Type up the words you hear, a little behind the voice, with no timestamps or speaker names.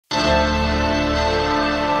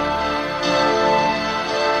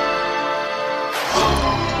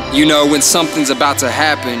You know, when something's about to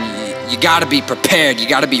happen, you gotta be prepared, you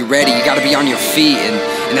gotta be ready, you gotta be on your feet,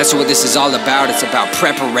 and that's what this is all about. It's about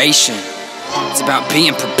preparation. It's about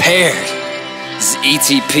being prepared. This is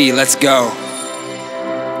ETP, let's go.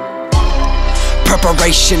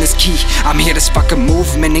 Preparation is key. I'm here to spark a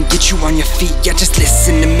movement and get you on your feet. Yeah, just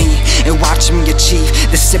listen to me and watch me achieve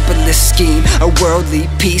the simplest scheme, a worldly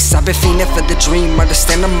peace. I've been fiending for the dream,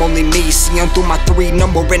 understand I'm only me. See, I'm through my 3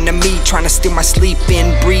 number enemy, trying to steal my sleep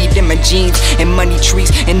and breed in my jeans, and money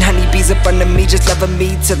trees and honeybees up under me, just loving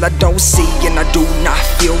me till I don't see. And I do not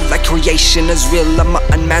feel like creation is real. I'ma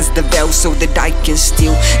unmask the veil so that I can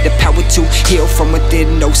steal the power to heal from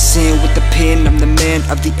within. No sin with the pen, I'm the man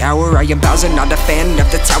of the hour. I am Bowser, not a fan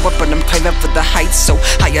of the tower, but I'm claiming for the heights. So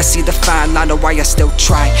high I see the fine line of why I still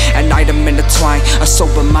try. At night I'm intertwined, a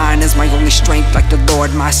sober mind is my only strength. Like the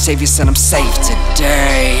Lord, my Savior said I'm safe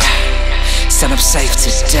today. Said I'm safe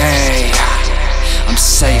today. I'm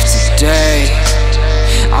safe today.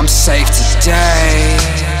 I'm safe today.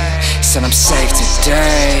 Said I'm safe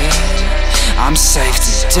today. I'm safe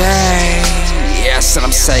today. Yeah, said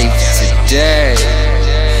I'm safe today.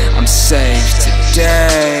 I'm safe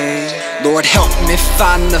today. Lord, help me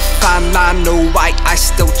find the fine line, know why I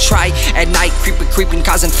still try. At night, creeping,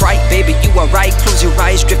 causing fright. Baby, you are right, close your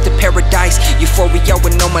eyes, drift to paradise. Euphoria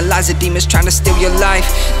with normalize the demons trying to steal your life.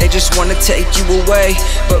 They just wanna take you away,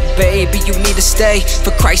 but baby, you need to stay.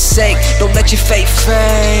 For Christ's sake, don't let your faith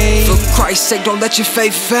fade. For Christ's sake, don't let your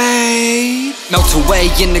faith fade. Melt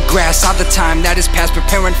away in the grass, all the time that is past,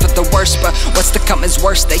 preparing for the worst. But what's to come is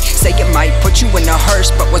worse. They say it might put you in a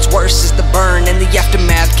hearse, but what's worse is the burn and the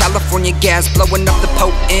aftermath. California gas blowing up the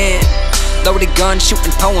potent, loaded gun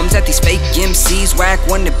shooting poems at these fake MCs, whack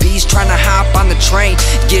wannabes trying to hop on the train.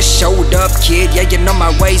 Get showed up, kid, yeah, you know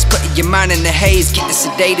my ways. Putting your mind in the haze, getting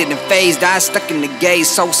sedated and phased. I stuck in the gaze,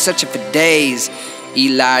 so searching for days.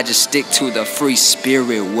 Eli, just stick to the free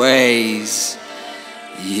spirit ways.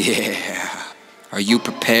 Yeah. Are you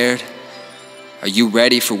prepared? Are you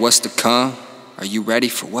ready for what's to come? Are you ready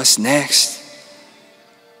for what's next?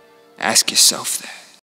 Ask yourself that.